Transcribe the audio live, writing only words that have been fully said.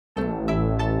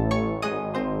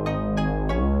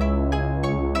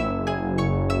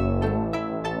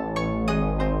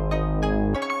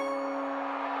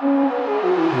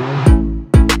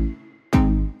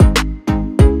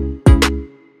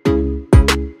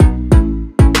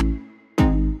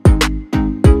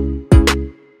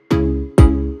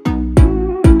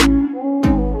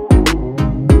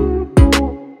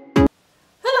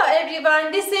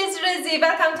Susie,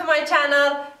 welcome to my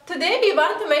channel. Today we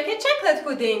want to make a chocolate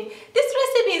pudding. This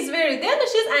recipe is very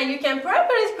delicious and you can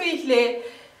prepare it quickly.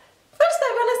 First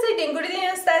I want to say the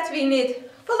ingredients that we need.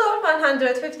 Flour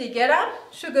 150 gram,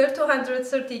 sugar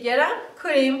 230 gram,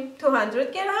 cream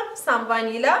 200 gram, some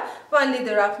vanilla, 1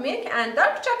 liter of milk and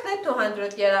dark chocolate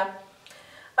 200 gram.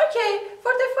 Okay,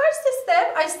 for the first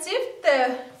step I sift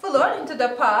the flour into the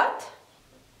pot.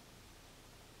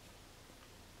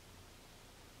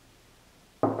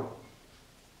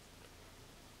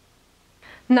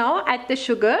 Now add the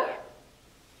sugar,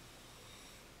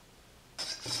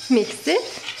 mix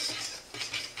it.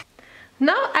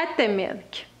 Now add the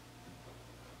milk.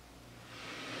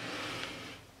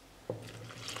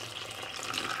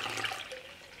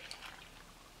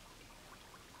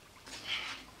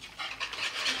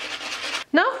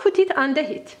 Now put it on the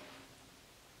heat.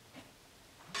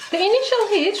 The initial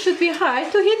heat should be high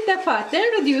to heat the pot,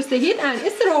 then reduce the heat and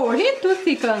stir over heat to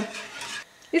thicken.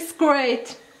 It's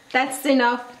great. That's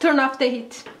enough. Turn off the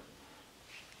heat.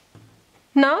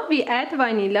 Now we add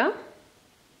vanilla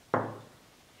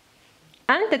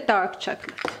and the dark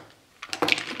chocolate.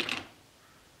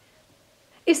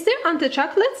 Stir until the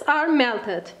chocolates are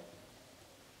melted.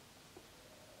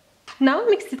 Now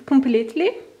mix it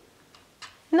completely.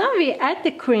 Now we add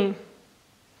the cream.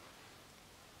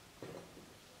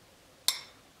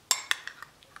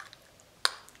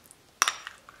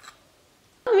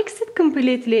 Mix it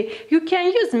completely. You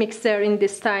can use mixer in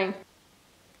this time.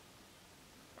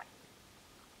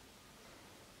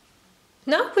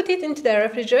 Now put it into the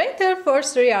refrigerator for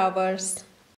 3 hours.